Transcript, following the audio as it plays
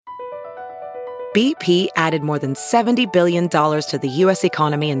BP added more than $70 billion to the U.S.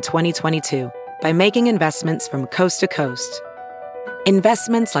 economy in 2022 by making investments from coast to coast.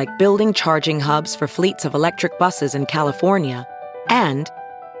 Investments like building charging hubs for fleets of electric buses in California and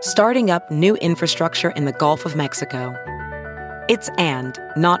starting up new infrastructure in the Gulf of Mexico. It's and,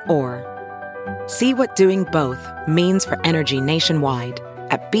 not or. See what doing both means for energy nationwide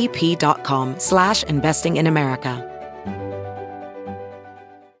at bp.com/investing in America.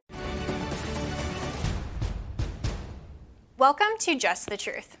 Welcome to Just the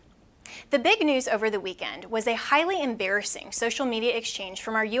Truth. The big news over the weekend was a highly embarrassing social media exchange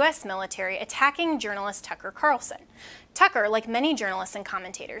from our U.S. military attacking journalist Tucker Carlson. Tucker, like many journalists and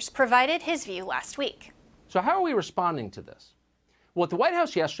commentators, provided his view last week. So how are we responding to this? Well, at the White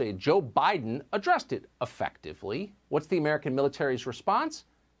House yesterday, Joe Biden addressed it effectively. What's the American military's response?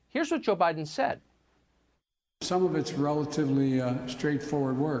 Here's what Joe Biden said. Some of it's relatively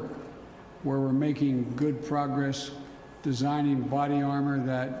straightforward work, where we're making good progress designing body armor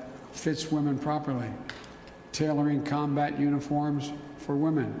that fits women properly, tailoring combat uniforms for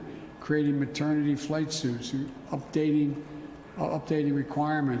women, creating maternity flight suits, updating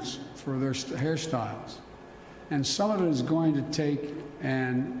requirements for their hairstyles. And some of it is going to take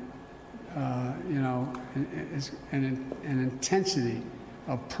an intensity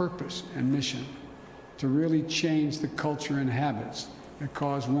of purpose and mission to really change the culture and habits that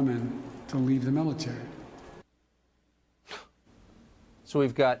cause women to leave the military. So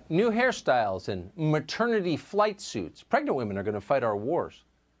we've got new hairstyles and maternity flight suits. Pregnant women are going to fight our wars.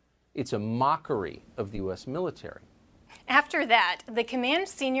 It's a mockery of the U.S. military. After that, the command's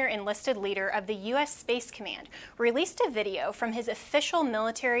senior enlisted leader of the U.S. Space Command released a video from his official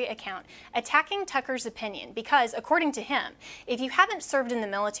military account attacking Tucker's opinion because, according to him, if you haven't served in the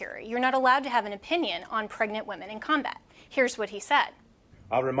military, you're not allowed to have an opinion on pregnant women in combat. Here's what he said.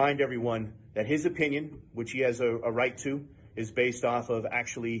 I'll remind everyone that his opinion, which he has a right to, is based off of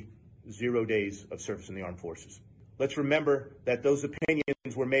actually 0 days of service in the armed forces. Let's remember that those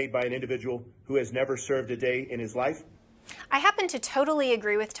opinions were made by an individual who has never served a day in his life. I happen to totally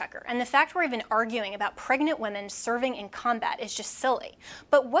agree with Tucker, and the fact we're even arguing about pregnant women serving in combat is just silly.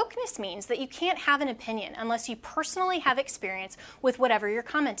 But wokeness means that you can't have an opinion unless you personally have experience with whatever you're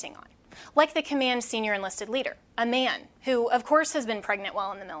commenting on. Like the command's senior enlisted leader, a man who, of course, has been pregnant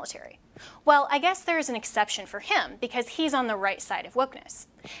while in the military. Well, I guess there is an exception for him because he's on the right side of wokeness.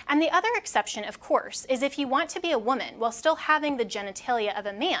 And the other exception, of course, is if you want to be a woman while still having the genitalia of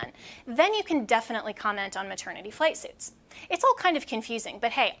a man, then you can definitely comment on maternity flight suits. It's all kind of confusing,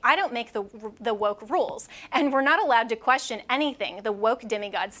 but hey, I don't make the woke rules, and we're not allowed to question anything the woke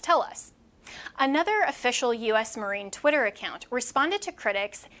demigods tell us. Another official U.S. Marine Twitter account responded to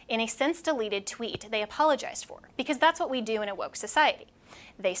critics in a since-deleted tweet they apologized for, because that's what we do in a woke society.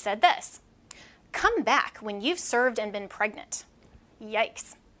 They said this: "Come back when you've served and been pregnant."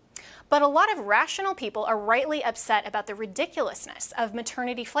 Yikes. But a lot of rational people are rightly upset about the ridiculousness of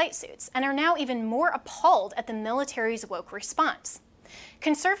maternity flight suits and are now even more appalled at the military's woke response.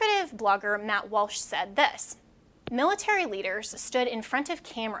 Conservative blogger Matt Walsh said this: "Military leaders stood in front of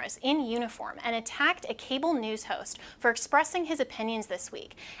cameras in uniform and attacked a cable news host for expressing his opinions this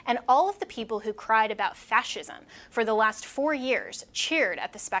week, and all of the people who cried about fascism for the last 4 years cheered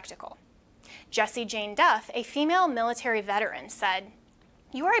at the spectacle." Jessie Jane Duff, a female military veteran, said,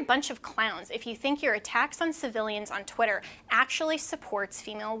 "You are a bunch of clowns if you think your attacks on civilians on Twitter actually supports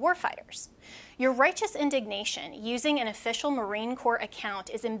female warfighters. Your righteous indignation using an official Marine Corps account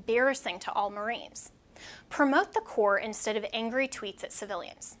is embarrassing to all Marines. Promote the Corps instead of angry tweets at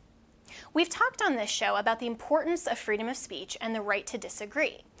civilians." We've talked on this show about the importance of freedom of speech and the right to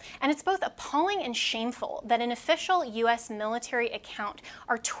disagree. And it's both appalling and shameful that an official U.S. military account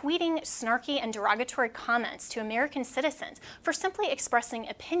are tweeting snarky and derogatory comments to American citizens for simply expressing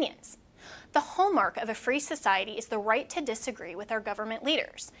opinions. The hallmark of a free society is the right to disagree with our government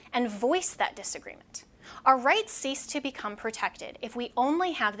leaders and voice that disagreement. Our rights cease to become protected if we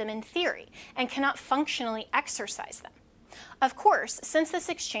only have them in theory and cannot functionally exercise them. Of course, since this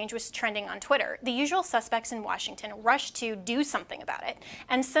exchange was trending on Twitter, the usual suspects in Washington rushed to do something about it,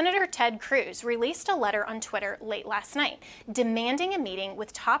 and Senator Ted Cruz released a letter on Twitter late last night demanding a meeting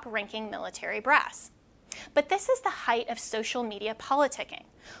with top-ranking military brass. But this is the height of social media politicking.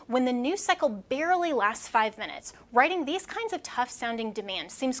 When the news cycle barely lasts 5 minutes, writing these kinds of tough-sounding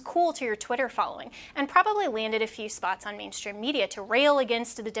demands seems cool to your Twitter following and probably landed a few spots on mainstream media to rail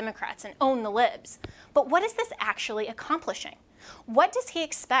against the Democrats and own the libs. But what is this actually accomplishing? What does he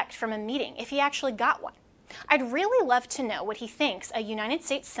expect from a meeting if he actually got one? I'd really love to know what he thinks a United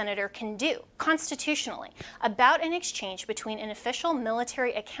States senator can do, constitutionally, about an exchange between an official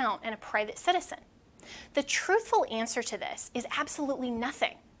military account and a private citizen. The truthful answer to this is absolutely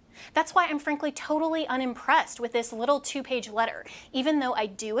nothing. That's why I'm frankly totally unimpressed with this little 2-page letter, even though I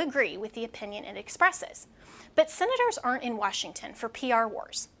do agree with the opinion it expresses. But senators aren't in Washington for PR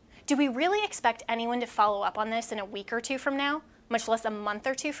wars. Do we really expect anyone to follow up on this in a week or two from now, much less a month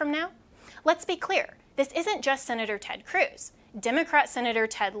or two from now? Let's be clear, this isn't just Senator Ted Cruz. Democrat Senator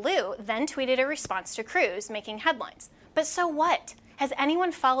Ted Lieu then tweeted a response to Cruz, making headlines. But so what? Has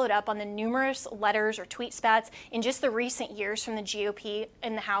anyone followed up on the numerous letters or tweet spats in just the recent years from the GOP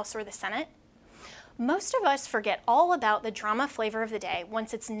in the House or the Senate? Most of us forget all about the drama flavor of the day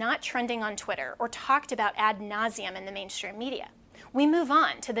once it's not trending on Twitter or talked about ad nauseum in the mainstream media. We move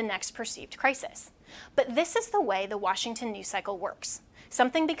on to the next perceived crisis. But this is the way the Washington news cycle works.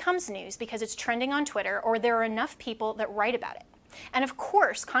 Something becomes news because it's trending on Twitter or there are enough people that write about it. And of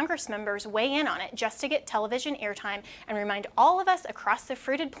course, Congress members weigh in on it just to get television airtime and remind all of us across the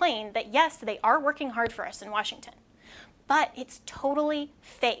fruited plain that yes, they are working hard for us in Washington. But it's totally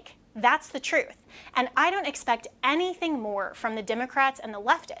fake. That's the truth. And I don't expect anything more from the Democrats and the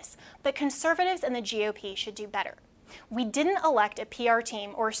leftists, but conservatives and the GOP should do better. We didn't elect a PR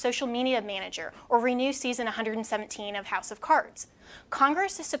team or a social media manager or renew season 117 of House of Cards.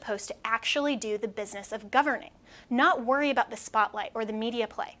 Congress is supposed to actually do the business of governing, not worry about the spotlight or the media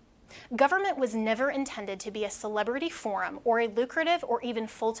play. Government was never intended to be a celebrity forum or a lucrative or even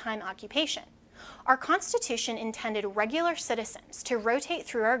full-time occupation. Our Constitution intended regular citizens to rotate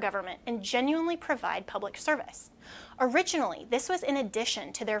through our government and genuinely provide public service. Originally, this was in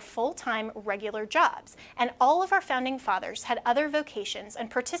addition to their full-time regular jobs, and all of our founding fathers had other vocations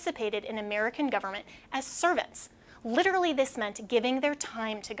and participated in American government as servants. Literally, this meant giving their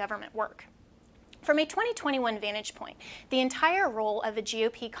time to government work. From a 2021 vantage point, the entire role of a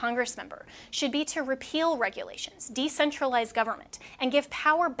GOP Congress member should be to repeal regulations, decentralize government, and give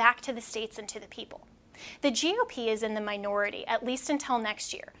power back to the states and to the people. The GOP is in the minority, at least until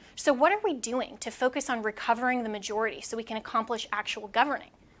next year. So what are we doing to focus on recovering the majority so we can accomplish actual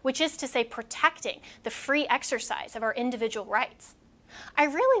governing, which is to say protecting the free exercise of our individual rights? I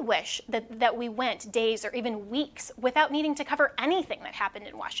really wish that we went days or even weeks without needing to cover anything that happened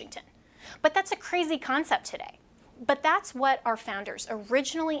in Washington. But that's a crazy concept today. But that's what our founders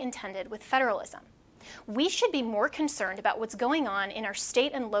originally intended with federalism. We should be more concerned about what's going on in our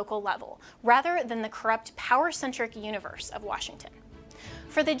state and local level, rather than the corrupt, power-centric universe of Washington.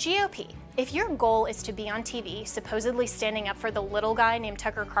 For the GOP, if your goal is to be on TV, supposedly standing up for the little guy named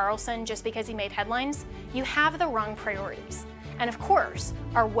Tucker Carlson just because he made headlines, you have the wrong priorities. And of course,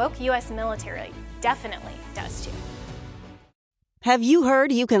 our woke U.S. military definitely does too. Have you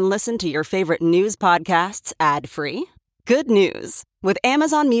heard you can listen to your favorite news podcasts ad-free? Good news! With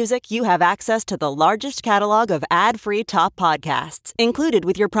Amazon Music, you have access to the largest catalog of ad-free top podcasts included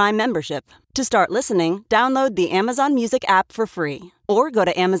with your Prime membership. To start listening, download the Amazon Music app for free or go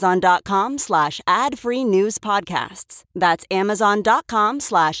to amazon.com/ad-free news podcasts. That's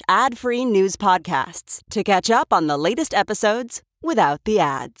amazon.com/ad-free news podcasts to catch up on the latest episodes without the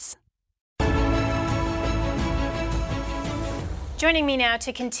ads. Joining me now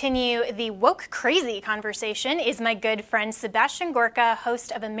to continue the woke crazy conversation is my good friend Sebastian Gorka,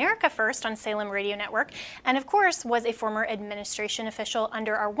 host of America First on Salem Radio Network, and of course was a former administration official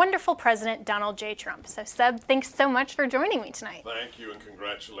under our wonderful president, Donald J. Trump. So Seb, thanks so much for joining me tonight. Thank you and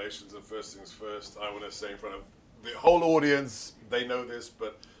congratulations. And first things first, I want to say in front of the whole audience, they know this,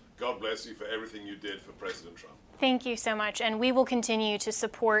 but God bless you for everything you did for President Trump. Thank you so much, and we will continue to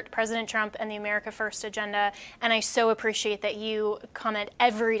support President Trump and the America First agenda, and I so appreciate that you comment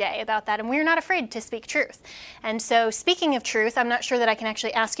every day about that, and we're not afraid to speak truth. And so, speaking of truth, I'm not sure that I can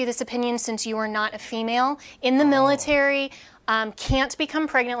actually ask you this opinion since you are not a female in the military, can't become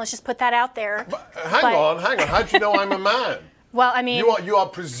pregnant, let's just put that out there. Hang on, how do you know I'm a man? Well, I mean, you are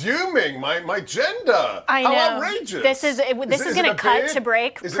presuming my gender. I know. How outrageous! This is going to cut to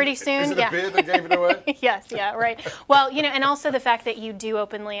break pretty soon. Is it a beard that gave it away? Yes, yeah, right. Well, and also the fact that you do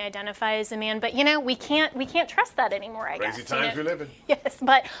openly identify as a man, but we can't trust that anymore. I guess. Crazy times we live in. Yes,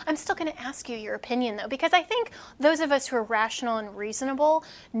 but I'm still going to ask you your opinion though, because I think those of us who are rational and reasonable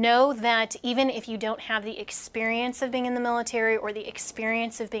know that even if you don't have the experience of being in the military or the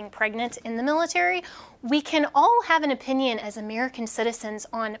experience of being pregnant in the military, we can all have an opinion as American citizens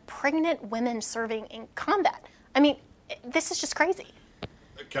on pregnant women serving in combat. I mean, this is just crazy.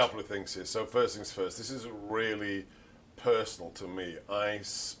 A couple of things here. So first things first, this is really personal to me. I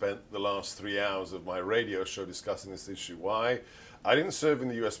spent the last 3 hours of my radio show discussing this issue. Why? I didn't serve in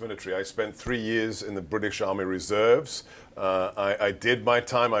the U.S. military. I spent 3 years in the British Army Reserves. I did my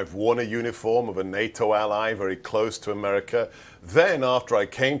time. I've worn a uniform of a NATO ally very close to America. Then, after I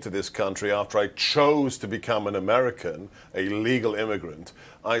came to this country, after I chose to become an American, a legal immigrant,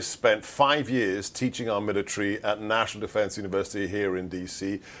 I spent 5 years teaching our military at National Defense University here in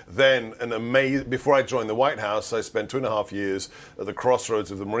D.C. Then, before I joined the White House, I spent 2.5 years at the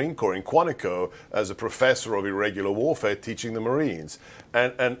crossroads of the Marine Corps in Quantico as a professor of irregular warfare teaching the Marines.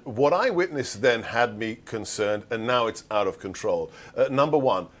 And what I witnessed then had me concerned, and now it's out of control. Number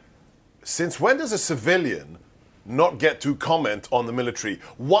one, since when does a civilian not get to comment on the military?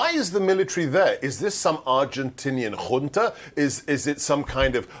 Why is the military there? Is this some Argentinian junta? Is it some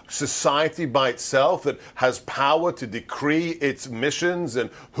kind of society by itself that has power to decree its missions and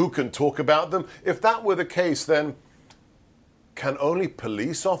who can talk about them? If that were the case, then can only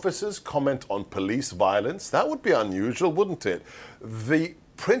police officers comment on police violence? That would be unusual, wouldn't it? The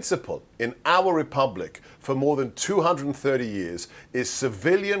principle in our republic for more than 230 years is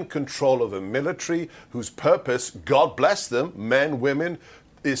civilian control of the military, whose purpose, God bless them, men, women,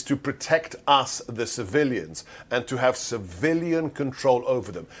 is to protect us, the civilians, and to have civilian control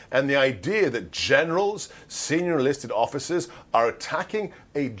over them. And the idea that generals, senior enlisted officers are attacking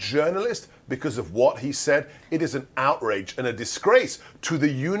a journalist because of what he said, it is an outrage and a disgrace to the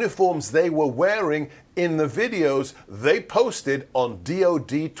uniforms they were wearing in the videos they posted on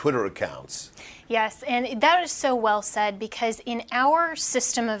DOD Twitter accounts. Yes, and that is so well said, because in our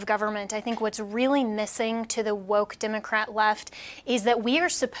system of government, I think what's really missing to the woke Democrat left is that we are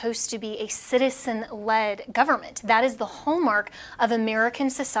supposed to be a citizen-led government. That is the hallmark of American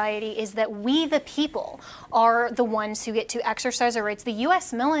society, is that we, the people, are the ones who get to exercise our rights. The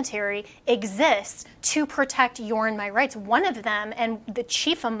U.S. military exists to protect your and my rights. One of them, and the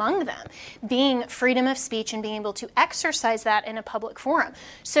chief among them, being freedom of speech and being able to exercise that in a public forum.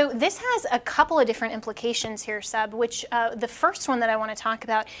 So this has a couple of different implications here, Seb, which the first one that I want to talk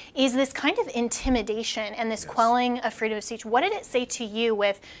about is this kind of intimidation and this quelling of freedom of speech. What did it say to you,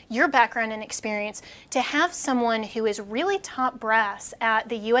 with your background and experience, to have someone who is really top brass at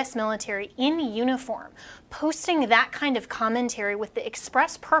the U.S. military in uniform posting that kind of commentary with the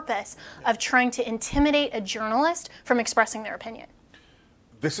express purpose of trying to intimidate a journalist from expressing their opinion?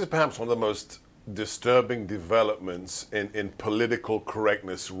 This is perhaps one of the most disturbing developments in political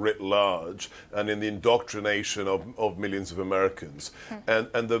correctness writ large and in the indoctrination of millions of Americans.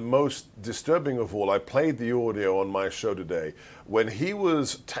 And the most disturbing of all, I played the audio on my show today, when he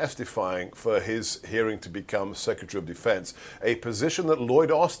was testifying for his hearing to become Secretary of Defense, a position that Lloyd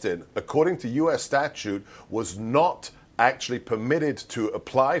Austin, according to U.S. statute, was not actually permitted to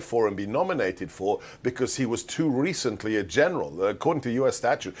apply for and be nominated for because he was too recently a general. According to U.S.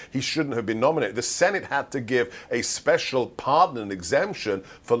 statute, he shouldn't have been nominated. The Senate had to give a special pardon and exemption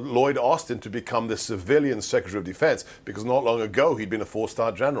for Lloyd Austin to become the civilian Secretary of Defense, because not long ago he'd been a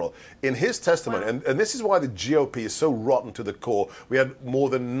 4-star general. In his testimony, and this is why the GOP is so rotten to the core, we had more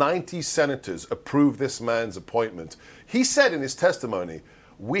than 90 senators approve this man's appointment. He said in his testimony,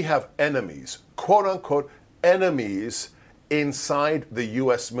 we have enemies, quote unquote, enemies inside the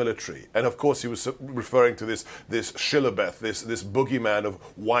U.S. military. And of course, he was referring to this Shilabeth, this boogeyman of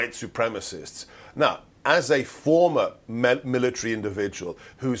white supremacists. Now, as a former military individual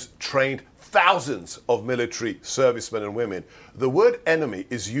who's trained thousands of military servicemen and women, the word enemy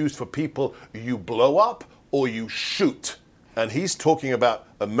is used for people you blow up or you shoot. And he's talking about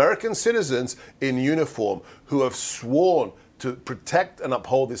American citizens in uniform who have sworn to protect and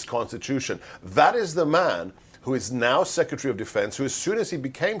uphold this Constitution. That is the man who is now Secretary of Defense, who as soon as he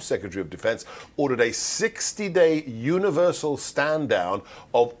became Secretary of Defense, ordered a 60-day universal stand down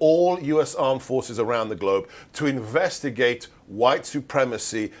of all U.S. armed forces around the globe to investigate white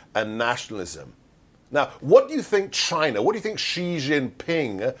supremacy and nationalism. Now, what do you think China, what do you think Xi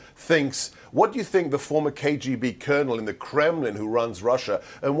Jinping thinks, what do you think the former KGB colonel in the Kremlin who runs Russia,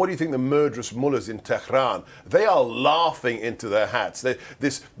 and what do you think the murderous mullahs in Tehran? They are laughing into their hats.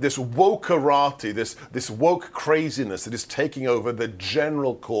 This wokerati, this woke craziness that is taking over the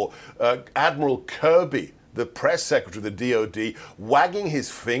General Corps, Admiral Kirby, the press secretary of the DOD, wagging his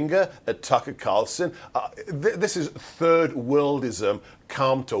finger at Tucker Carlson. This is third worldism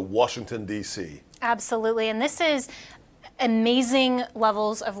come to Washington, D.C. Absolutely. And this is amazing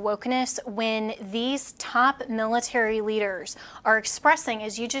levels of wokeness when these top military leaders are expressing,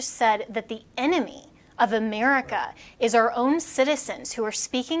 as you just said, that the enemy of America is our own citizens who are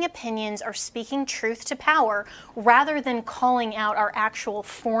speaking opinions, are speaking truth to power, rather than calling out our actual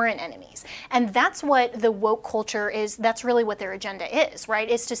foreign enemies. And that's what the woke culture is. That's really what their agenda is, right?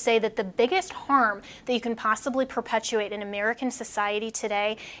 Is to say that the biggest harm that you can possibly perpetuate in American society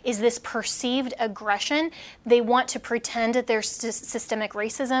today is this perceived aggression. They want to pretend that there's systemic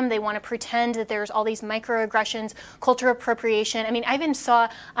racism. They want to pretend that there's all these microaggressions, cultural appropriation. I mean, I even saw,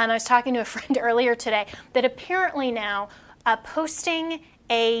 I was talking to a friend earlier today, that apparently now posting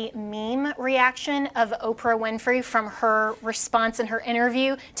a meme reaction of Oprah Winfrey from her response in her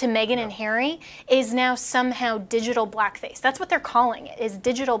interview to Meghan and Harry is now somehow digital blackface. That's what they're calling it, is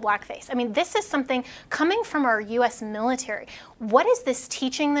digital blackface. I mean, this is something coming from our U.S. military. What is this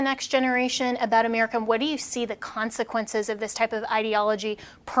teaching the next generation about America? What do you see the consequences of this type of ideology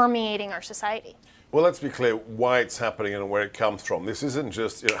permeating our society? Well, let's be clear why it's happening and where it comes from. This isn't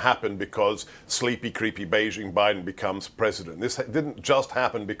just happened because sleepy, creepy Beijing Biden becomes president. This didn't just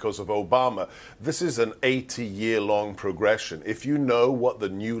happen because of Obama. This is an 80-year-long progression. If you know what the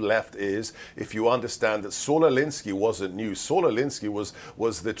new left is, if you understand that Saul Alinsky wasn't new. Saul Alinsky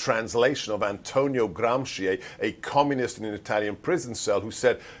was the translation of Antonio Gramsci, a communist in an Italian prison cell, who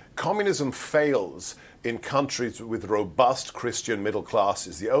said, communism fails in countries with robust Christian middle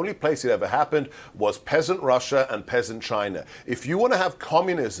classes. The only place it ever happened was peasant Russia and peasant China. If you want to have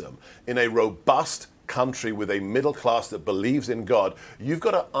communism in a robust country with a middle class that believes in God, you've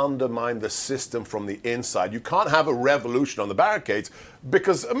got to undermine the system from the inside. You can't have a revolution on the barricades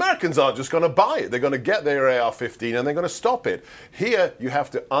because Americans aren't just going to buy it. They're going to get their AR-15 and they're going to stop it. Here, you have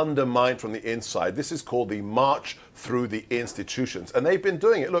to undermine from the inside. This is called the march through the institutions. And they've been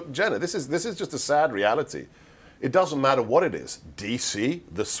doing it. Look, Jenna, this is just a sad reality. It doesn't matter what it is. DC,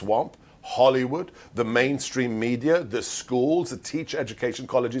 the swamp, Hollywood, the mainstream media, the schools, the teacher education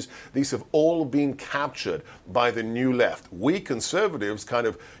colleges, these have all been captured by the new left. We conservatives kind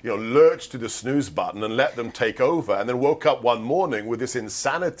of, lurched to the snooze button and let them take over, and then woke up one morning with this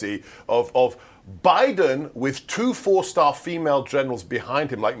insanity of Biden with 2 4-star female generals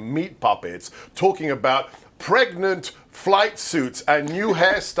behind him like meat puppets talking about pregnant flight suits and new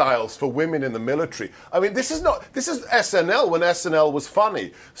hairstyles for women in the military. I mean, this is SNL when SNL was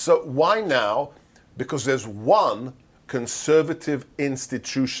funny. So why now? Because there's one conservative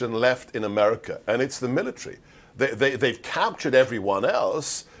institution left in America, and it's the military. They've captured everyone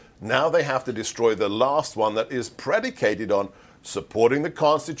else. Now they have to destroy the last one that is predicated on supporting the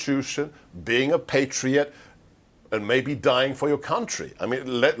Constitution, being a patriot, and maybe dying for your country. I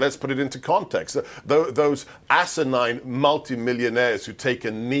mean, let's put it into context. Those asinine multimillionaires who take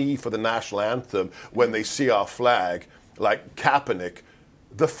a knee for the national anthem when they see our flag, like Kaepernick,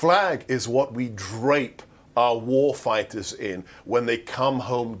 the flag is what we drape our war fighters in when they come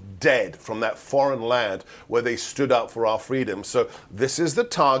home dead from that foreign land where they stood up for our freedom. So this is the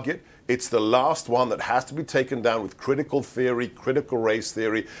target. It's the last one that has to be taken down with critical theory, critical race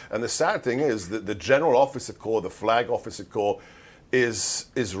theory. And the sad thing is that the General Officer Corps, the Flag Officer Corps, is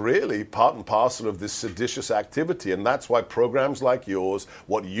really part and parcel of this seditious activity. And that's why programs like yours,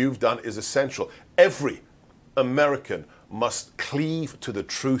 what you've done, is essential. Every American must cleave to the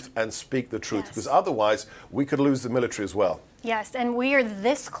truth and speak the truth, because otherwise we could lose the military as well. Yes, and we are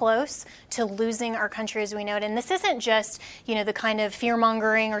this close to losing our country as we know it. And this isn't just, the kind of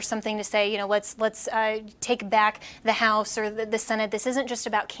fear-mongering or something to say, let's take back the House or the Senate. This isn't just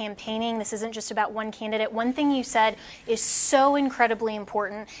about campaigning. This isn't just about one candidate. One thing you said is so incredibly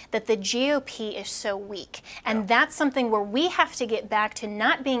important, that the GOP is so weak. And that's something where we have to get back to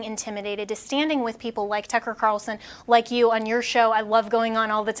not being intimidated, to standing with people like Tucker Carlson, like you on your show. I love going on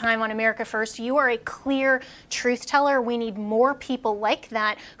all the time on America First. You are a clear truth teller. We need more people like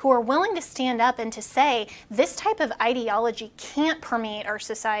that who are willing to stand up and to say this type of ideology can't permeate our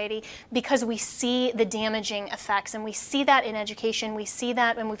society, because we see the damaging effects, and we see that in education. We see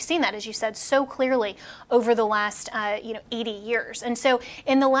that, and we've seen that, as you said, so clearly over the last 80 years. And so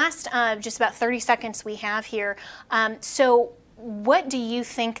in the last just about 30 seconds we have here, what do you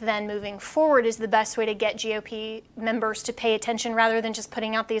think then moving forward is the best way to get GOP members to pay attention rather than just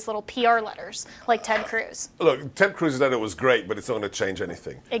putting out these little PR letters like Ted Cruz? Look, Ted Cruz's letter was great, but it's not going to change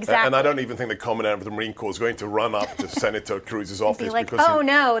anything. Exactly. And I don't even think the Commandant of the Marine Corps is going to run up to Senator Cruz's office. Be like,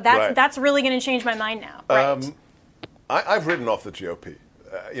 because that's really going to change my mind now. Right. I've written off the GOP.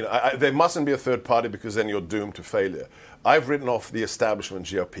 There mustn't be a third party, because then you're doomed to failure. I've written off the establishment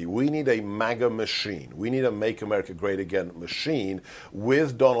GOP. We need a MAGA machine. We need a Make America Great Again machine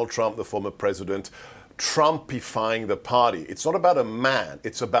with Donald Trump, the former president, Trumpifying the party. It's not about a man,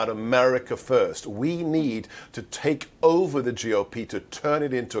 it's about America first. We need to take over the GOP to turn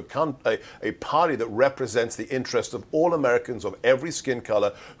it into a party that represents the interests of all Americans of every skin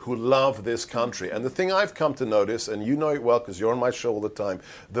color who love this country. And the thing I've come to notice, and you know it well because you're on my show all the time,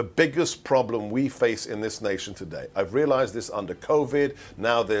 the biggest problem we face in this nation today, I've realized this under COVID,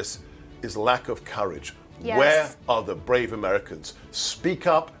 now this, is lack of courage. Yes. Where are the brave Americans? Speak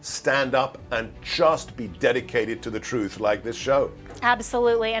up, stand up, and just be dedicated to the truth like this show.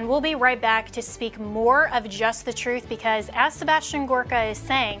 Absolutely. And we'll be right back to speak more of Just the Truth because, as Sebastian Gorka is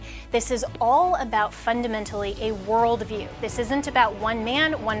saying, this is all about fundamentally a worldview. This isn't about one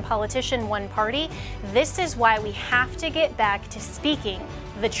man, one politician, one party. This is why we have to get back to speaking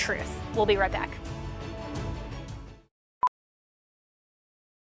the truth. We'll be right back.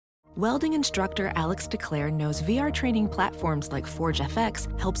 Welding instructor Alex DeClaire knows VR training platforms like Forge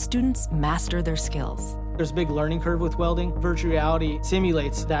FX help students master their skills. There's a big learning curve with welding. Virtual reality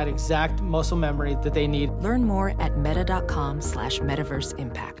simulates that exact muscle memory that they need. Learn more at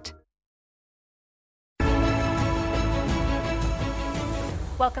meta.com/metaverseimpact.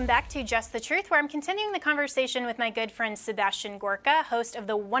 Welcome back to Just the Truth, where I'm continuing the conversation with my good friend Sebastian Gorka, host of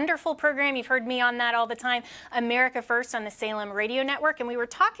the wonderful program, you've heard me on that all the time, America First on the Salem Radio Network. And we were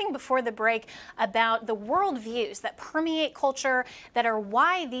talking before the break about the worldviews that permeate culture, that are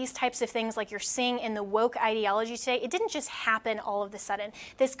why these types of things like you're seeing in the woke ideology today, it didn't just happen all of a sudden.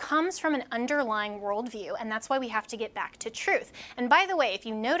 This comes from an underlying worldview, and that's why we have to get back to truth. And by the way, if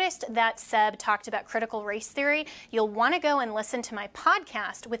you noticed that Seb talked about critical race theory, you'll want to go and listen to my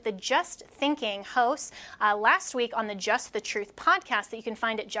podcast with the Just Thinking hosts last week on the Just the Truth podcast that you can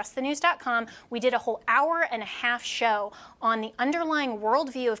find at justthenews.com. We did a whole hour-and-a-half show on the underlying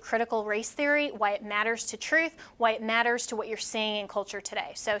worldview of critical race theory, why it matters to truth, why it matters to what you're seeing in culture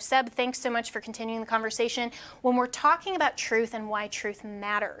today. So Seb, thanks so much for continuing the conversation. When we're talking about truth and why truth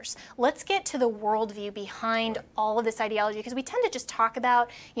matters, let's get to the worldview behind all of this ideology, because we tend to just talk about,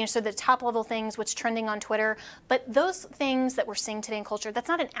 so the top level things, what's trending on Twitter, but those things that we're seeing today in culture, that's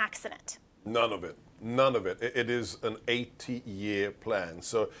not an accident. None of it. None of it. It is an 80-year plan.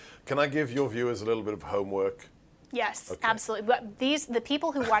 So can I give your viewers a little bit of homework? Yes, okay. Absolutely. But the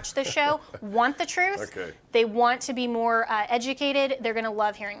people who watch this show want the truth. Okay. They want to be more educated. They're going to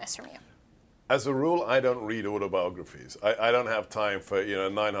love hearing this from you. As a rule, I don't read autobiographies. I don't have time for a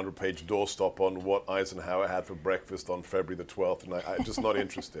 900-page doorstop on what Eisenhower had for breakfast on February the 12th, and I'm just not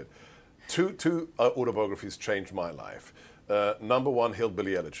interested. Two autobiographies changed my life. Number one,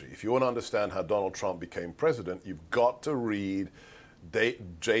 Hillbilly Elegy. If you want to understand how Donald Trump became president, you've got to read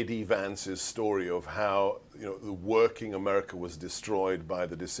J.D. Vance's story of how the working America was destroyed by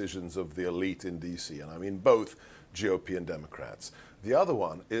the decisions of the elite in D.C., and I mean both GOP and Democrats. The other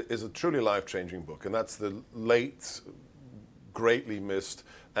one is a truly life-changing book, and that's the late, greatly missed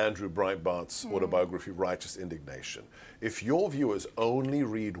Andrew Breitbart's autobiography, Righteous Indignation. If your viewers only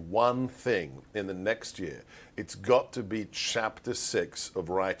read one thing in the next year, it's got to be chapter 6 of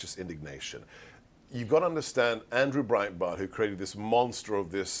Righteous Indignation. You've got to understand, Andrew Breitbart, who created this monster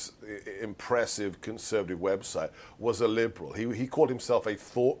of this impressive conservative website, was a liberal. He called himself a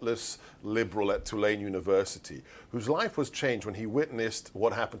thoughtless liberal at Tulane University, whose life was changed when he witnessed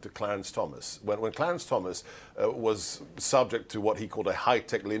what happened to Clarence Thomas. When Clarence Thomas was subject to what he called a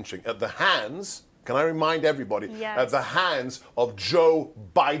high-tech lynching at the hands, can I remind everybody, yes, at the hands of Joe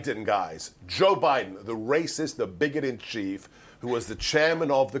Biden, guys. Joe Biden, the racist, the bigot-in-chief, who was the chairman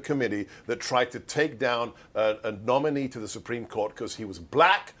of the committee that tried to take down a nominee to the Supreme Court because he was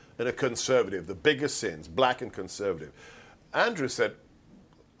black and a conservative, the biggest sins, black and conservative. Andrew said,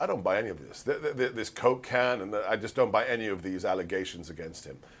 I don't buy any of this. This Coke can, and I just don't buy any of these allegations against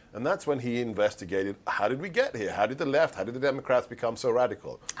him. And that's when he investigated, how did we get here? How did the left, how did the Democrats become so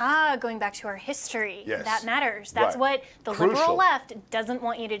radical? Going back to our history. Yes. That matters. That's right. what the Crucial. liberal left doesn't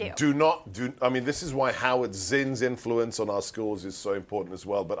want you to do. I mean, this is why Howard Zinn's influence on our schools is so important as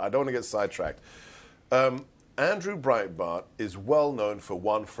well, but I don't want to get sidetracked. Andrew Breitbart is well known for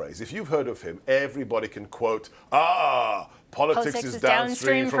one phrase. If you've heard of him, everybody can quote, politics is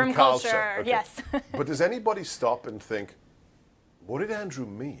downstream from culture. Okay. Yes. But does anybody stop and think, what did Andrew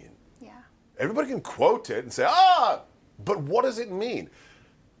mean? Yeah. Everybody can quote it and say, but what does it mean?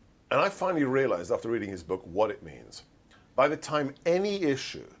 And I finally realized after reading his book what it means. By the time any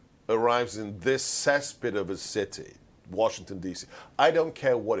issue arrives in this cesspit of a city, Washington, D.C., I don't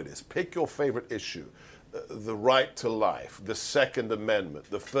care what it is. Pick your favorite issue. The right to life, the Second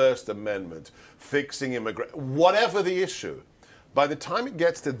Amendment, the First Amendment, fixing immigration, whatever the issue. By the time it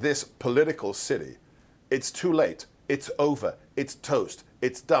gets to this political city, it's too late. it's over, it's toast,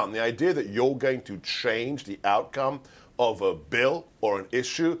 it's done. The idea that you're going to change the outcome of a bill or an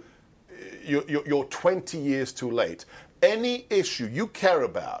issue, you're 20 years too late. Any issue you care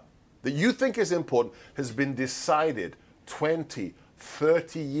about that you think is important has been decided 20,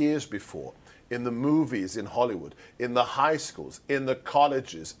 30 years before. In the movies in Hollywood, in the high schools, in the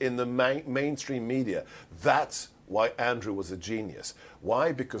colleges, in the mainstream media. That's why Andrew was a genius.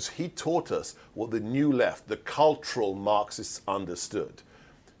 Why? Because he taught us what the new left, the cultural Marxists, understood.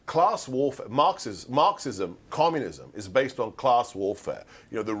 Class warfare, Marxism, communism is based on class warfare.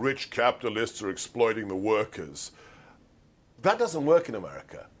 You know, the rich capitalists are exploiting the workers. That doesn't work in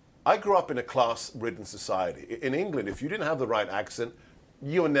America. I grew up in a class-ridden society. In England, if you didn't have the right accent,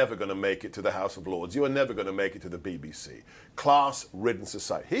 you are never going to make it to the House of Lords. You are never going to make it to the BBC. Class-ridden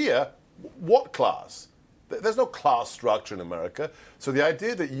society. Here, what class? There's no class structure in America. So the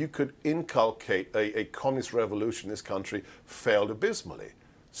idea that you could inculcate a communist revolution in this country failed abysmally.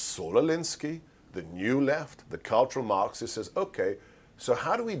 Saul Alinsky, the new left, the cultural Marxist says, okay, so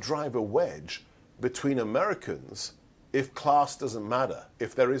how do we drive a wedge between Americans if class doesn't matter,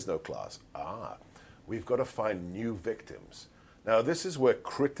 if there is no class? We've got to find new victims. Now, this is where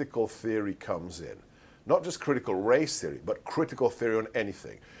critical theory comes in. Not just critical race theory, but critical theory on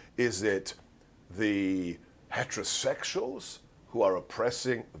anything. Is it the heterosexuals who are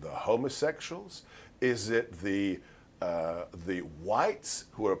oppressing the homosexuals? Is it the whites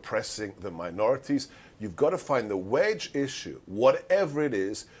who are oppressing the minorities? You've got to find the wedge issue, whatever it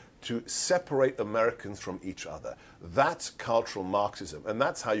is, to separate Americans from each other. That's cultural Marxism, and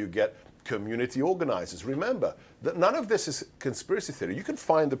that's how you get community organizers. Remember that none of this is conspiracy theory. You can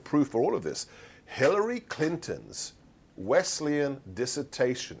find the proof for all of this. Hillary Clinton's Wesleyan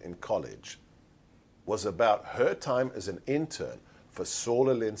dissertation in college was about her time as an intern for Saul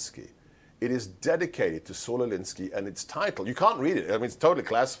Alinsky. It is dedicated to Saul Alinsky, and its title, you can't read it. I mean, it's totally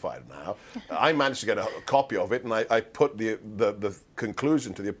classified now. I managed to get a copy of it, and I put the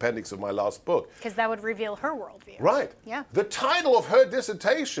conclusion to the appendix of my last book. Because that would reveal her worldview. Right. Yeah. The title of her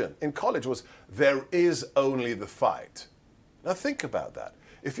dissertation in college was "There Is Only the Fight." Now think about that.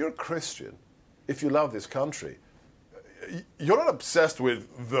 If you're a Christian, if you love this country, you're not obsessed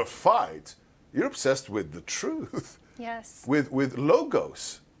with the fight. You're obsessed with the truth. Yes. With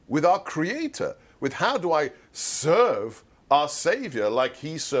logos. With our Creator, with how do I serve our Savior like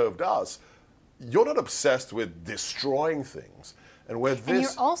He served us. You're not obsessed with destroying things. And you're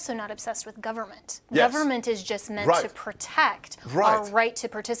also not obsessed with government. Yes. Government is just meant to protect our right to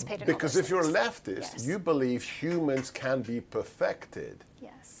participate in because if you're a leftist, yes. you believe humans can be perfected.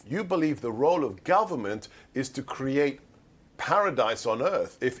 Yes. You believe the role of government is to create paradise on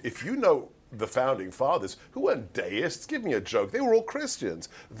earth. If you know the founding fathers, who weren't deists, give me a joke, they were all Christians.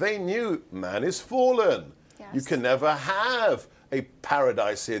 They knew man is fallen. Yes. You can never have a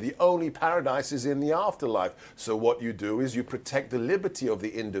paradise here. The only paradise is in the afterlife. So what you do is you protect the liberty of the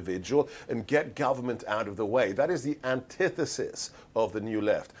individual and get government out of the way. That is the antithesis of the New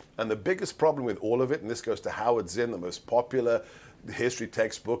Left. And the biggest problem with all of it, and this goes to Howard Zinn, the most popular history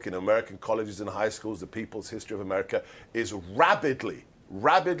textbook in American colleges and high schools, The People's History of America, is rabidly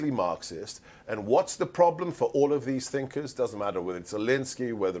Marxist. And what's the problem for all of these thinkers? Doesn't matter whether it's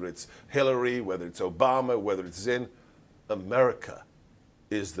Alinsky, whether it's Hillary, whether it's Obama, whether it's Zinn. America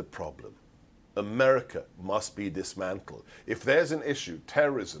is the problem. America must be dismantled. If there's an issue,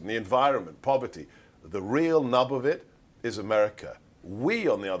 terrorism, the environment, poverty, the real nub of it is America. We,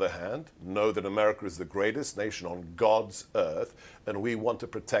 on the other hand, know that America is the greatest nation on God's earth, and we want to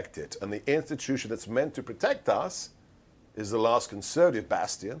protect it. And the institution that's meant to protect us is the last conservative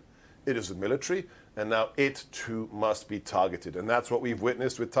bastion. It is the military, and now it too must be targeted. And that's what we've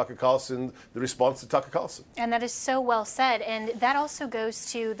witnessed with Tucker Carlson, the response to Tucker Carlson. And that is so well said. And that also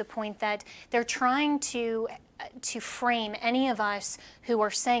goes to the point that they're trying to frame any of us who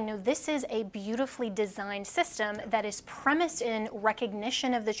are saying, no, this is a beautifully designed system that is premised in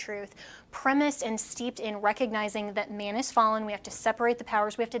recognition of the truth, premised and steeped in recognizing that man is fallen, we have to separate the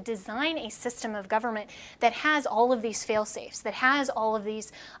powers, we have to design a system of government that has all of these fail-safes, that has all of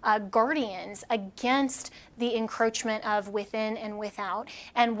these guardians against the encroachment of within and without.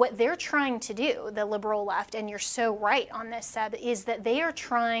 And what they're trying to do, the liberal left, and you're so right on this, Seb, is that they are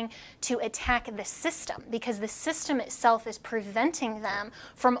trying to attack the system, because the system itself is preventing them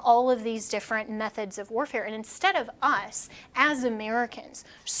from all of these different methods of warfare. And instead of us, as Americans,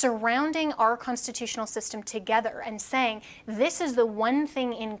 surrounding our constitutional system together and saying, this is the one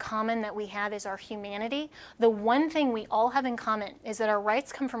thing in common that we have is our humanity, the one thing we all have in common is that our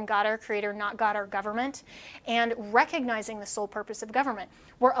rights come from God our Creator, not God our government, and recognizing the sole purpose of government,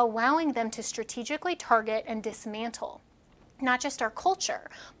 we're allowing them to strategically target and dismantle not just our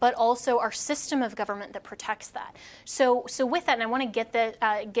culture, but also our system of government that protects that. So with that, and I want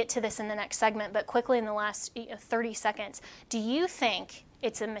to get to this in the next segment, but quickly in the last 30 seconds, do you think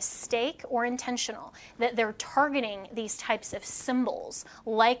it's a mistake or intentional that they're targeting these types of symbols,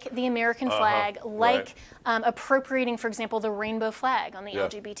 like the American flag, like appropriating, for example, the rainbow flag on the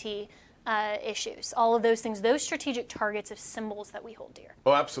LGBT issues, all of those things, those strategic targets of symbols that we hold dear?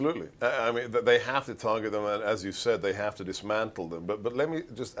 Oh, absolutely. I mean, they have to target them, and as you said, they have to dismantle them. But let me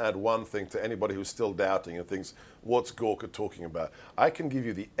just add one thing to anybody who's still doubting and thinks, what's Gorka talking about? I can give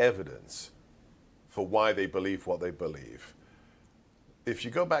you the evidence for why they believe what they believe. If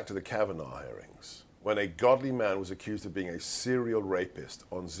you go back to the Kavanaugh hearings, when a godly man was accused of being a serial rapist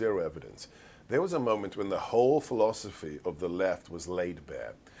on zero evidence, there was a moment when the whole philosophy of the left was laid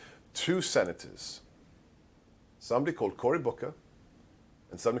bare. Two senators, somebody called Cory Booker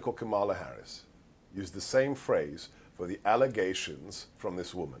and somebody called Kamala Harris, used the same phrase for the allegations from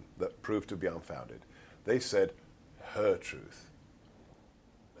this woman that proved to be unfounded. They said, her truth.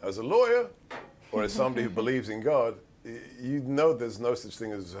 As a lawyer, or as somebody who believes in God, you know there's no such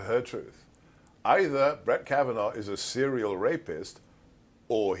thing as her truth. Either Brett Kavanaugh is a serial rapist,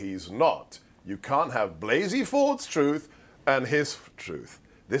 or he's not. You can't have Blasey Ford's truth and his truth.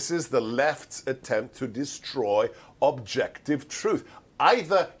 This is the left's attempt to destroy objective truth.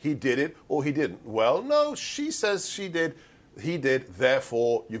 Either he did it or he didn't. Well, no, she says she did, he did,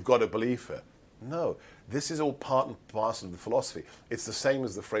 therefore you've got to believe her. No, this is all part and parcel of the philosophy. It's the same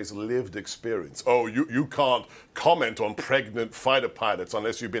as the phrase lived experience. Oh, you can't comment on pregnant fighter pilots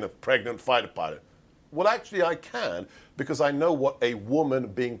unless you've been a pregnant fighter pilot. Well, actually I can, because I know what a woman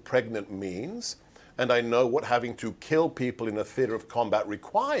being pregnant means, and I know what having to kill people in a theater of combat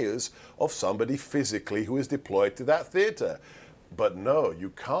requires of somebody physically who is deployed to that theater. But no, you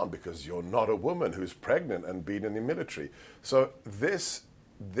can't, because you're not a woman who's pregnant and been in the military. So this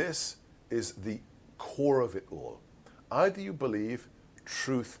is the core of it all. Either you believe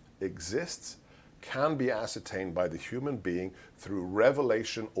truth exists, can be ascertained by the human being through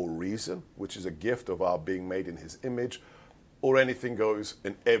revelation or reason, which is a gift of our being made in his image, or anything goes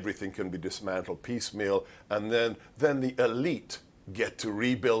and everything can be dismantled piecemeal, and then the elite get to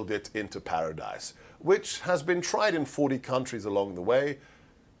rebuild it into paradise, which has been tried in 40 countries along the way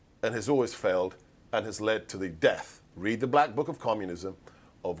and has always failed and has led to the death, read the Black Book of Communism,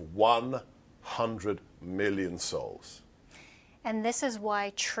 of 100 million souls. And this is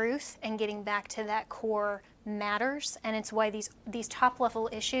why truth and getting back to that core matters, and it's why these top level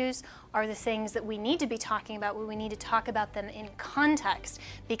issues are the things that we need to be talking about, but we need to talk about them in context,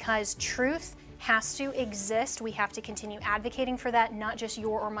 because truth has to exist. We have to continue advocating for that, not just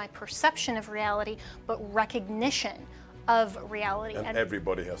your or my perception of reality, but recognition of reality. And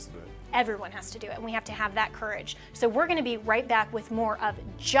everybody has to do it. Everyone has to do it, and we have to have that courage. So we're going to be right back with more of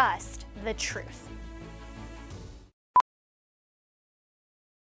Just the Truth.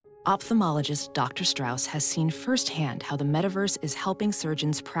 Ophthalmologist Dr. Strauss has seen firsthand how the metaverse is helping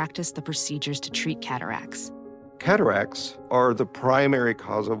surgeons practice the procedures to treat cataracts. Cataracts are the primary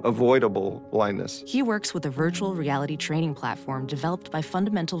cause of avoidable blindness. He works with a virtual reality training platform developed by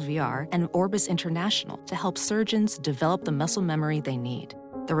Fundamental VR and Orbis International to help surgeons develop the muscle memory they need.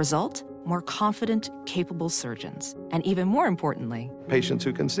 The result? More confident, capable surgeons. And even more importantly, patients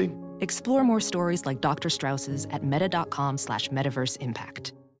who can see. Explore more stories like Dr. Strauss's at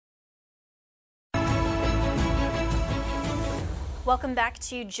meta.com/metaverseimpact. Welcome back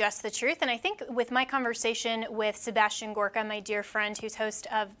to Just the Truth. And I think with my conversation with Sebastian Gorka, my dear friend who's host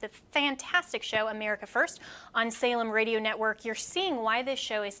of the fantastic show America First on Salem Radio Network, you're seeing why this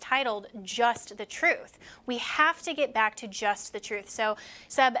show is titled Just the Truth. We have to get back to just the truth. So,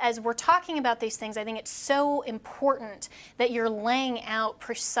 Seb, as we're talking about these things, I think it's so important that you're laying out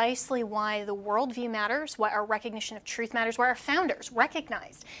precisely why the worldview matters, why our recognition of truth matters, why our founders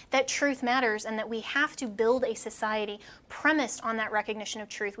recognized that truth matters, and that we have to build a society premised on that recognition of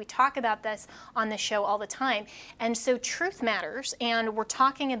truth. We talk about this on the show all the time. And so truth matters, and we're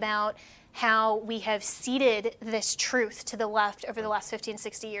talking about how we have ceded this truth to the left over the last 50 and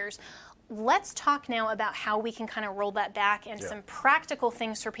 60 years. Let's talk now about how we can kind of roll that back and some practical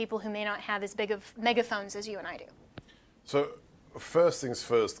things for people who may not have as big of megaphones as you and I do. So first things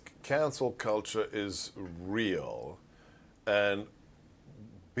first, cancel culture is real, and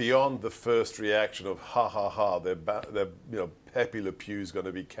beyond the first reaction of ha ha ha, Pepe Le Pew's going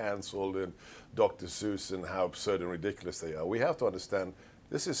to be cancelled, and Dr. Seuss, and how absurd and ridiculous they are. We have to understand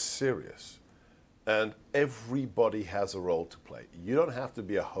this is serious, and everybody has a role to play. You don't have to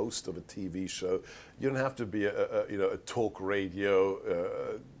be a host of a TV show. You don't have to be a talk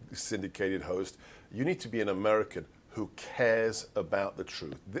radio syndicated host. You need to be an American who cares about the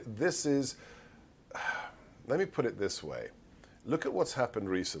truth. This is, let me put it this way. Look at what's happened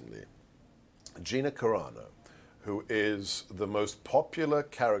recently. Gina Carano, who is the most popular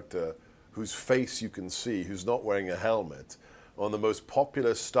character whose face you can see, who's not wearing a helmet, on the most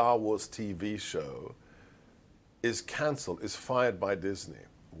popular Star Wars TV show, is cancelled, is fired by Disney.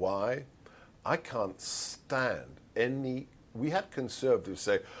 Why? I can't stand any... We had conservatives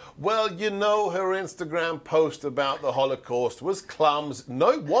say, well, you know, her Instagram post about the Holocaust was clumsy.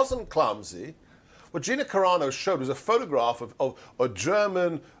 No, it wasn't clumsy. What Gina Carano showed was a photograph of a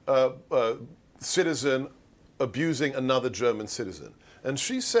German citizen abusing another German citizen. And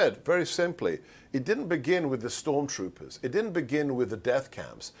she said, very simply, it didn't begin with the stormtroopers. It didn't begin with the death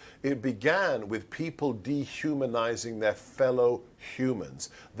camps. It began with people dehumanizing their fellow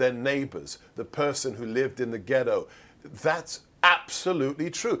humans, their neighbors, the person who lived in the ghetto. That's absolutely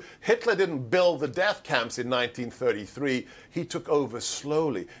true. Hitler didn't build the death camps in 1933. He took over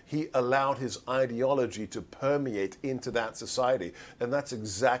slowly. He allowed his ideology to permeate into that society. And that's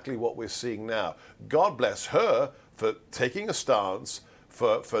exactly what we're seeing now. God bless her for taking a stance,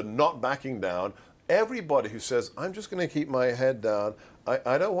 for not backing down. Everybody who says, I'm just going to keep my head down,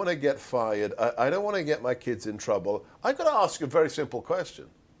 I don't want to get fired, I don't want to get my kids in trouble, I've got to ask you a very simple question.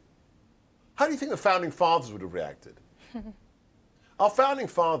 How do you think the Founding Fathers would have reacted? Our Founding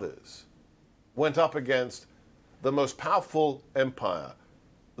Fathers went up against the most powerful empire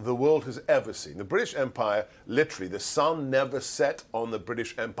the world has ever seen. The British Empire, literally, the sun never set on the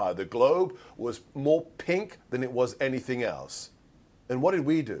British Empire. The globe was more pink than it was anything else. And what did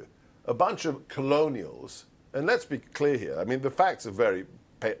we do? A bunch of colonials, and let's be clear here, I mean, the facts are very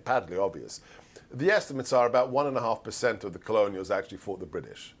patently obvious. The estimates are about 1.5% of the colonials actually fought the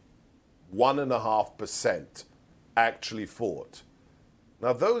British. 1.5% actually fought.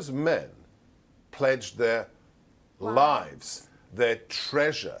 Now, those men pledged their lives, their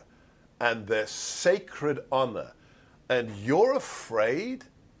treasure, and their sacred honor. And you're afraid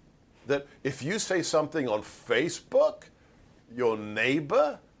that if you say something on Facebook, your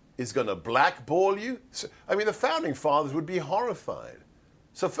neighbor is going to blackball you? I mean, the Founding Fathers would be horrified.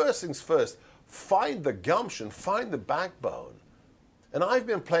 So first things first, find the gumption, find the backbone. And I've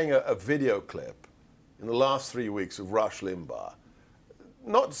been playing a video clip in the last 3 weeks of Rush Limbaugh,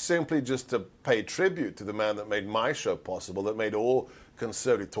 not simply just to pay tribute to the man that made my show possible, that made all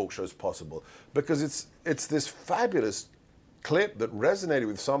conservative talk shows possible, because it's this fabulous clip that resonated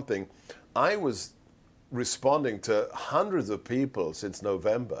with something. I was responding to hundreds of people since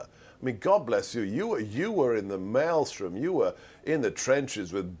November. I mean, God bless you. You were in the maelstrom. You were in the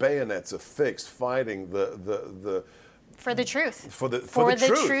trenches with bayonets affixed, fighting the for the truth. For the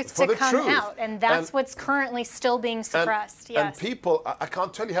truth to come out. And that's what's currently still being suppressed. Yes. And people, I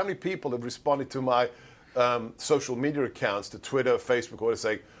can't tell you how many people have responded to my social media accounts, to Twitter, Facebook, or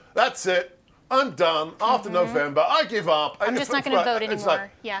saying, that's it, I'm done, after November, I give up. I'm just not going to vote anymore.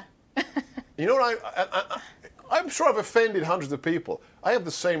 Like, yeah. You know what, I'm sure I've offended hundreds of people. I have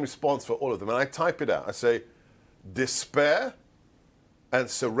the same response for all of them, and I type it out. I say, despair and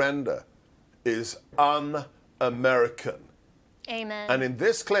surrender is un-American. Amen. And in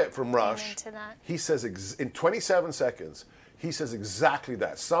this clip from Rush, he says, in 27 seconds, he says exactly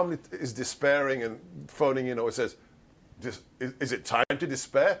that. Somebody is despairing and phoning in, or it says, is it time to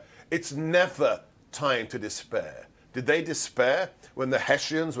despair? It's never time to despair. Did they despair when the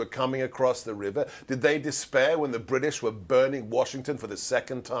Hessians were coming across the river? Did they despair when the British were burning Washington for the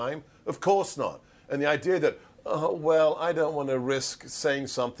second time? Of course not. And the idea that, oh, well, I don't want to risk saying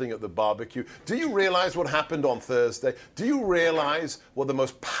something at the barbecue. Do you realize what happened on Thursday? Do you realize what the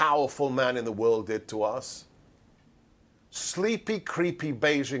most powerful man in the world did to us? Sleepy, creepy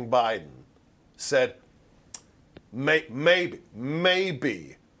Beijing Biden said, maybe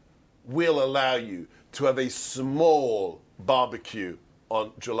we'll allow you to have a small barbecue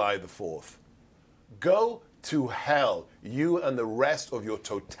on July the 4th. Go to hell, you and the rest of your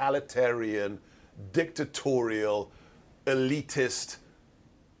totalitarian, dictatorial, elitist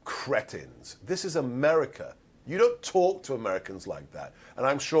cretins. This is America. You don't talk to Americans like that. And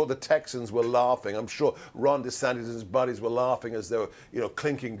I'm sure the Texans were laughing. I'm sure Ron DeSantis and his buddies were laughing as they were,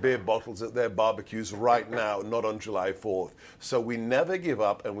 clinking beer bottles at their barbecues right now, not on July 4th. So we never give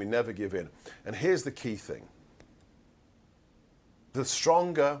up and we never give in. And here's the key thing. The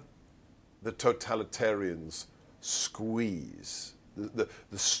stronger the totalitarians squeeze, the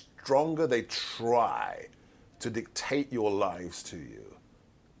stronger they try to dictate your lives to you,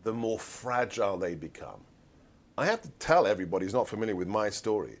 the more fragile they become. I have to tell everybody who's not familiar with my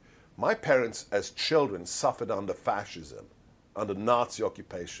story, my parents as children suffered under fascism, under Nazi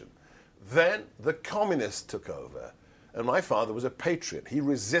occupation. Then the communists took over, and my father was a patriot. He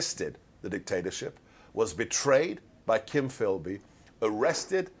resisted the dictatorship, was betrayed by Kim Philby,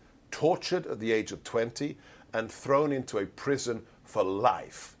 arrested, tortured at the age of 20, and thrown into a prison for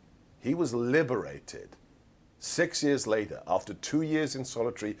life. He was liberated 6 years later, after 2 years in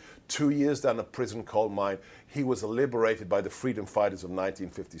solitary, 2 years down a prison coal mine. He was liberated by the freedom fighters of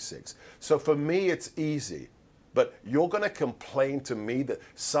 1956. So for me, it's easy. But you're going to complain to me that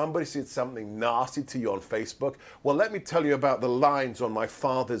somebody said something nasty to you on Facebook? Well, let me tell you about the lines on my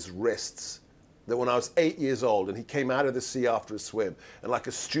father's wrists. That when I was 8 years old and he came out of the sea after a swim, and like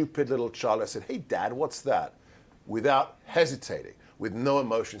a stupid little child, I said, "Hey, Dad, what's that?" Without hesitating, with no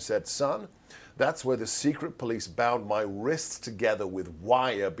emotion, said, "Son, that's where the secret police bound my wrists together with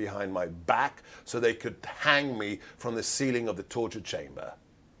wire behind my back so they could hang me from the ceiling of the torture chamber."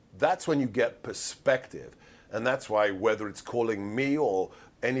 That's when you get perspective. And that's why, whether it's calling me or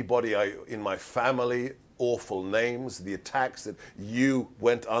anybody in my family awful names, the attacks that you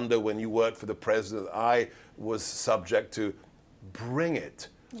went under when you worked for the president, I was subject to, bring it.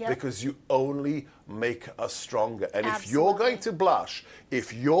 Yep. Because you only make us stronger. And Absolutely. If you're going to blush,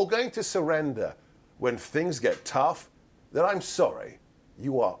 if you're going to surrender when things get tough, then I'm sorry,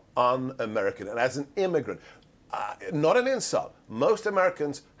 you are un-American. And as an immigrant, not an insult, most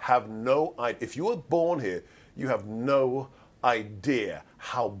Americans have no idea. If you were born here, you have no idea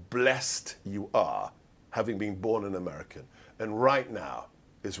how blessed you are having been born an American. And right now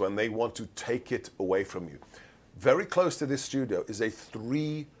is when they want to take it away from you. Very close to this studio is a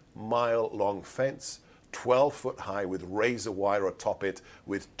 3-mile-long fence, 12 foot high, with razor wire atop it,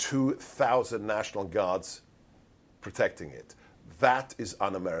 with 2,000 National Guards protecting it. That is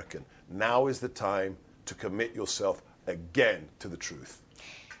un-American. Now is the time to commit yourself again to the truth.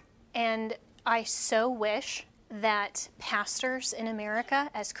 And I so wish that pastors in America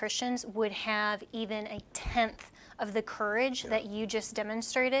as Christians would have even a tenth of the courage that you just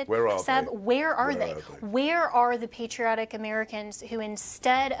demonstrated. Where are Seb, they? Where are they? Where are the patriotic Americans who,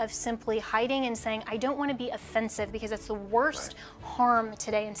 instead of simply hiding and saying, "I don't want to be offensive because it's the worst harm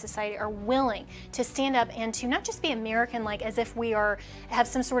today in society," are willing to stand up and to not just be American-like as if we have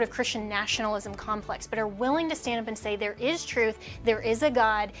some sort of Christian nationalism complex, but are willing to stand up and say there is truth, there is a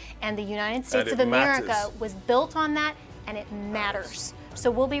God, and the United States of America was built on that, and it matters. So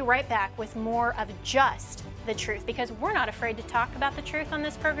we'll be right back with more of Just the Truth, because we're not afraid to talk about the truth on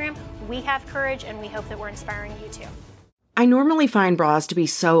this program. We have courage, and we hope that we're inspiring you too. I normally find bras to be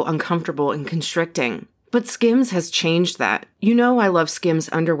so uncomfortable and constricting, but Skims has changed that. You know I love Skims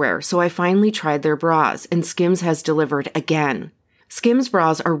underwear, so I finally tried their bras, and Skims has delivered again. Skims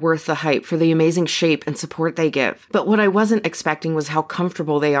bras are worth the hype for the amazing shape and support they give, but what I wasn't expecting was how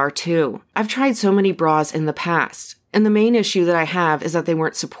comfortable they are too. I've tried so many bras in the past, and the main issue that I have is that they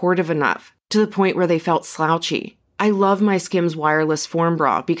weren't supportive enough, to the point where they felt slouchy. I love my Skims wireless form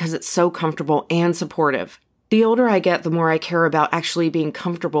bra because it's so comfortable and supportive. The older I get, the more I care about actually being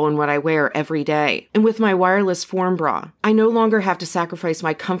comfortable in what I wear every day. And with my wireless form bra, I no longer have to sacrifice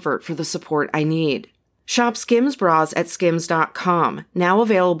my comfort for the support I need. Shop Skims bras at skims.com, now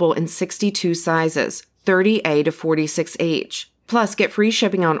available in 62 sizes, 30A to 46H. Plus, get free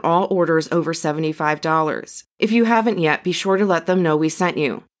shipping on all orders over $75. If you haven't yet, be sure to let them know we sent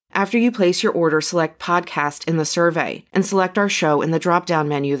you. After you place your order, select Podcast in the survey and select our show in the drop-down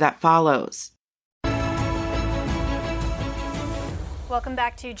menu that follows. Welcome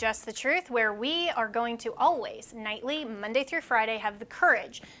back to Just the Truth, where we are going to always, nightly, Monday through Friday, have the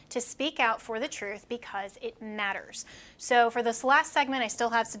courage to speak out for the truth because it matters. So for this last segment, I still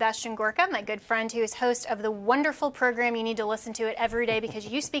have Sebastian Gorka, my good friend, who is host of the wonderful program. You need to listen to it every day because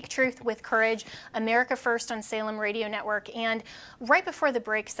you speak truth with courage, America First on Salem Radio Network. And right before the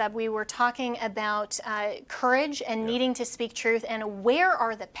break, Seb, we were talking about courage and needing to speak truth. And where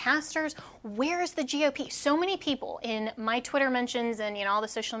are the pastors? Where is the GOP? So many people in my Twitter mentions and all the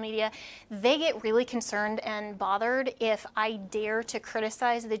social media, they get really concerned and bothered if I dare to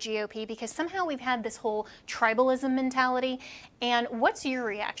criticize the GOP because somehow we've had this whole tribalism mentality. And what's your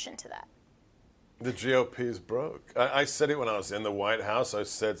reaction to that? The GOP is broke. I said it when I was in the White House. I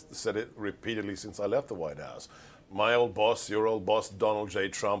said it repeatedly since I left the White House. My old boss, your old boss, Donald J.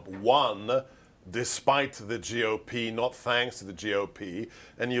 Trump, won despite the GOP, not thanks to the GOP.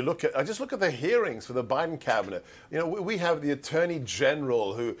 And I just look at the hearings for the Biden cabinet. You know, we have the Attorney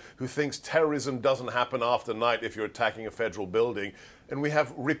General who thinks terrorism doesn't happen after night if you're attacking a federal building. And we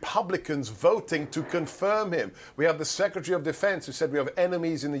have Republicans voting to confirm him. We have the Secretary of Defense who said we have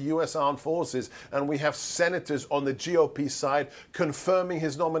enemies in the U.S. Armed Forces. And we have senators on the GOP side confirming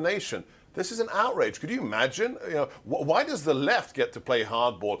his nomination. This is an outrage. Could you imagine? You know, why does the left get to play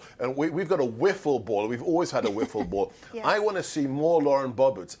hardball? And we've got a wiffle ball. We've always had a wiffle ball. Yes. I want to see more Lauren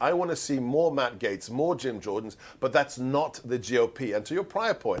Bobbitt's. I want to see more Matt Gaetz, more Jim Jordans. But that's not the GOP. And to your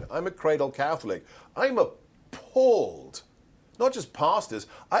prior point, I'm a cradle Catholic. I'm appalled. Not just pastors.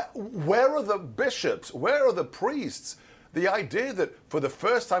 Where are the bishops? Where are the priests? The idea that for the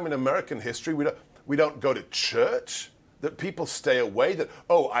first time in American history, we don't go to church. That people stay away, that,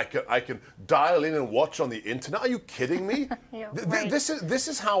 I can dial in and watch on the internet. Are you kidding me? Yeah, right. This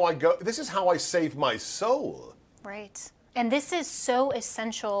is how I go. This is how I save my soul. Right. And this is so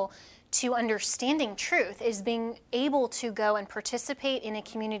essential to understanding truth, is being able to go and participate in a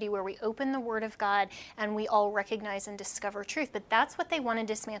community where we open the Word of God and we all recognize and discover truth. But that's what they want to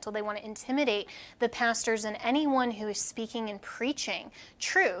dismantle. They want to intimidate the pastors and anyone who is speaking and preaching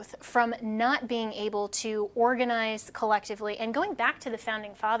truth from not being able to organize collectively. And going back to the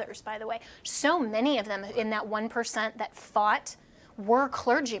Founding Fathers, by the way, so many of them in that 1% that fought were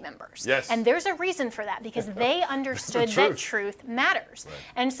clergy members. Yes. And there's a reason for that, because they understood that truth matters. Right.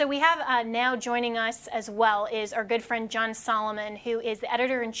 And so we have now joining us as well is our good friend John Solomon, who is the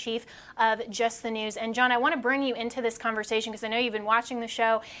editor-in-chief of Just the News. And John, I want to bring you into this conversation because I know you've been watching the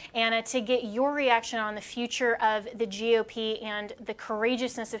show, and to get your reaction on the future of the GOP and the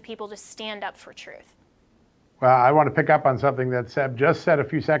courageousness of people to stand up for truth. Well, I want to pick up on something that Seb just said a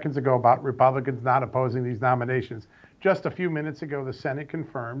few seconds ago about Republicans not opposing these nominations. Just a few minutes ago, the Senate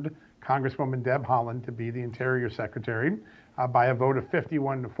confirmed Congresswoman Deb Haaland to be the Interior Secretary by a vote of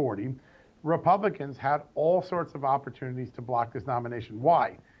 51-40. Republicans had all sorts of opportunities to block this nomination.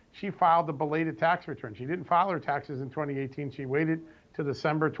 Why? She filed a belated tax return. She didn't file her taxes in 2018. She waited till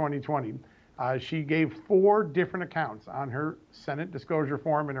December 2020. She gave 4 different accounts on her Senate disclosure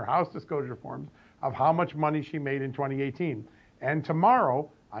form and her House disclosure forms of how much money she made in 2018. And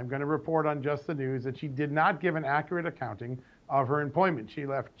tomorrow, I'm going to report on Just the News that she did not give an accurate accounting of her employment. She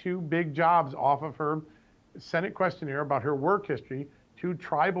left 2 big jobs off of her Senate questionnaire about her work history, 2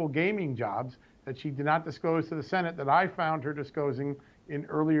 tribal gaming jobs that she did not disclose to the Senate that I found her disclosing in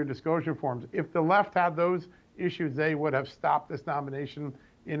earlier disclosure forms. If the left had those issues, they would have stopped this nomination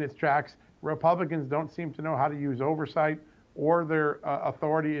in its tracks. Republicans don't seem to know how to use oversight or their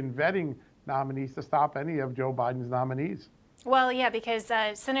authority in vetting nominees to stop any of Joe Biden's nominees. Well, yeah, because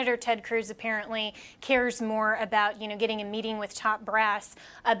Senator Ted Cruz apparently cares more about, getting a meeting with top brass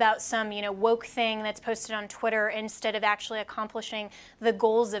about some, woke thing that's posted on Twitter instead of actually accomplishing the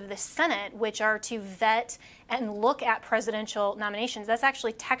goals of the Senate, which are to vet and look at presidential nominations. That's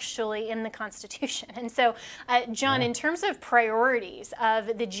actually textually in the Constitution. And so, John, in terms of priorities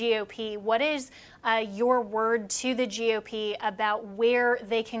of the GOP, what is your word to the GOP about where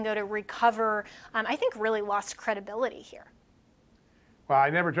they can go to recover, I think, really lost credibility here? Well, I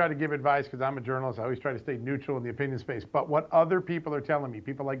never try to give advice because I'm a journalist. I always try to stay neutral in the opinion space. But what other people are telling me,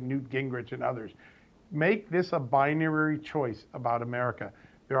 people like Newt Gingrich and others, make this a binary choice about America.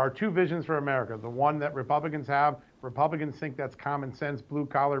 There are 2 visions for America. The one that Republicans have, Republicans think that's common sense,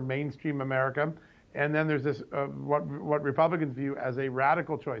 blue-collar, mainstream America. And then there's this, what Republicans view as a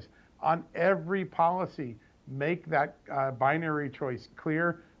radical choice. On every policy, make that binary choice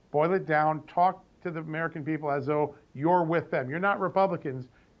clear, boil it down, talk to the American people as though you're with them. You're not Republicans.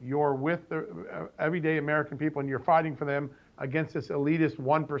 You're with the everyday American people, and you're fighting for them against this elitist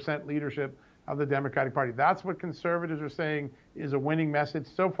 1% leadership of the Democratic Party. That's what conservatives are saying is a winning message.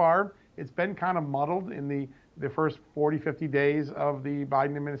 So far, it's been kind of muddled in the first 40, 50 days of the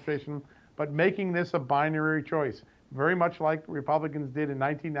Biden administration, but making this a binary choice, very much like Republicans did in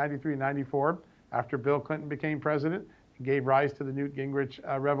 1993 and 94 after Bill Clinton became president and gave rise to the Newt Gingrich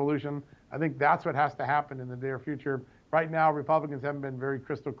revolution. I think that's what has to happen in the near future. Right now, Republicans haven't been very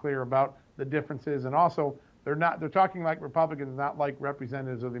crystal clear about the differences, and also they're talking like Republicans, not like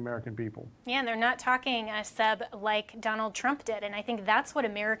representatives of the American people. Yeah, and they're not talking, Seb, like Donald Trump did. And I think that's what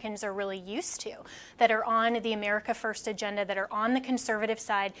Americans are really used to, that are on the America First agenda, that are on the conservative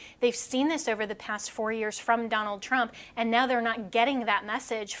side. They've seen this over the past 4 years from Donald Trump, and now they're not getting that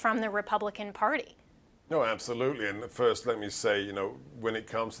message from the Republican Party. No, absolutely. And first, let me say, when it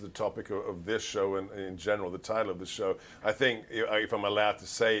comes to the topic of this show and in general, the title of the show, I think, if I'm allowed to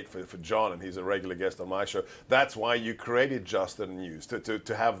say it for John, and he's a regular guest on my show, that's why you created Just and News,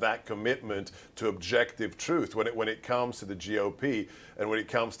 to have that commitment to objective truth. When it comes to the GOP and when it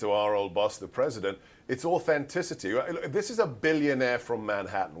comes to our old boss, the president, it's authenticity. This is a billionaire from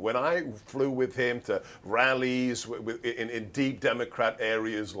Manhattan. When I flew with him to rallies in deep Democrat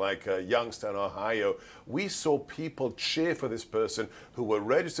areas like Youngstown, Ohio, we saw people cheer for this person who were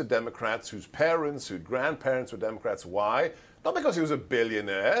registered Democrats, whose parents, whose grandparents were Democrats. Why? Not because he was a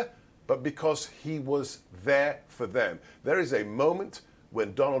billionaire, but because he was there for them. There is a moment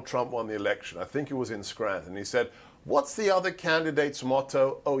when Donald Trump won the election. I think it was in Scranton. He said, "What's the other candidate's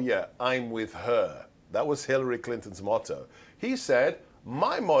motto?" "Oh yeah, I'm with her." That was Hillary Clinton's motto. He said,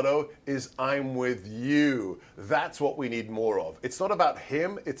 "My motto is I'm with you." That's what we need more of. It's not about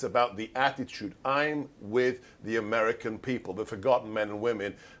him, it's about the attitude. I'm with the American people, the forgotten men and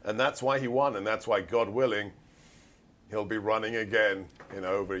women. And that's why he won, and that's why, God willing, he'll be running again in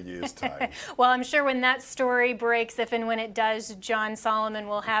over a year's time. Well, I'm sure when that story breaks, if and when it does, John Solomon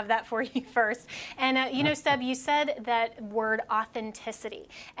will have that for you first. And, Seb, you said that word authenticity.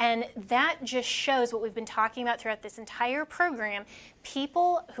 And that just shows what we've been talking about throughout this entire program.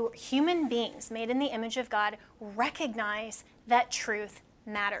 People who are human beings made in the image of God recognize that truth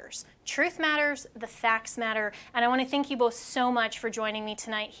matters. Truth matters, the facts matter, and I want to thank you both so much for joining me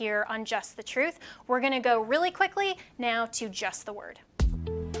tonight here on Just the Truth. We're going to go really quickly now to Just the Word.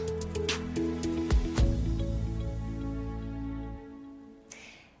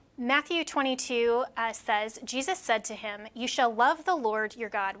 Matthew 22 says, Jesus said to him, "You shall love the Lord your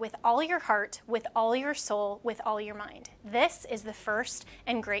God with all your heart, with all your soul, with all your mind. This is the first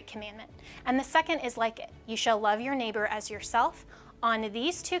and great commandment. And the second is like it. You shall love your neighbor as yourself. On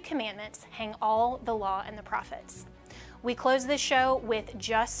these two commandments hang all the law and the prophets." We close this show with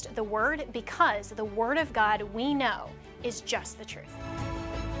just the Word, because the Word of God, we know, is just the truth.